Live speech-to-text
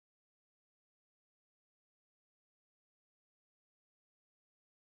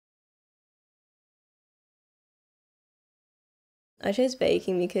I chose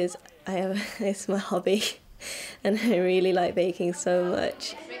baking because it's my hobby and I really like baking so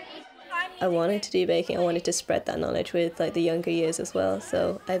much. I wanted to do baking. I wanted to spread that knowledge with like the younger years as well.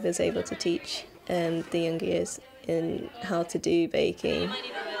 So I was able to teach the younger years in how to do baking.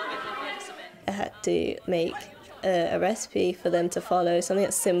 I had to make a recipe for them to follow, something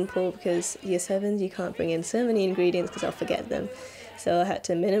that's simple because year sevens you can't bring in so many ingredients because I'll forget them. So I had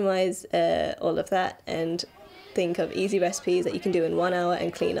to minimise all of that and think of easy recipes that you can do in 1 hour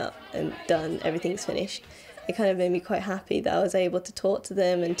and clean up and done, everything's finished. It kind of made me quite happy that I was able to talk to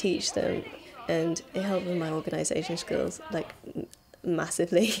them and teach them, and it helped with my organisation skills like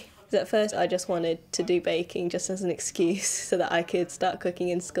massively. At first I just wanted to do baking just as an excuse so that I could start cooking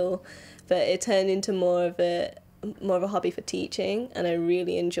in school, but it turned into more of a hobby for teaching, and I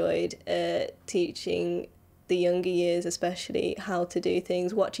really enjoyed teaching the younger years especially how to do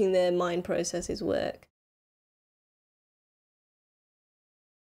things, watching their mind processes work.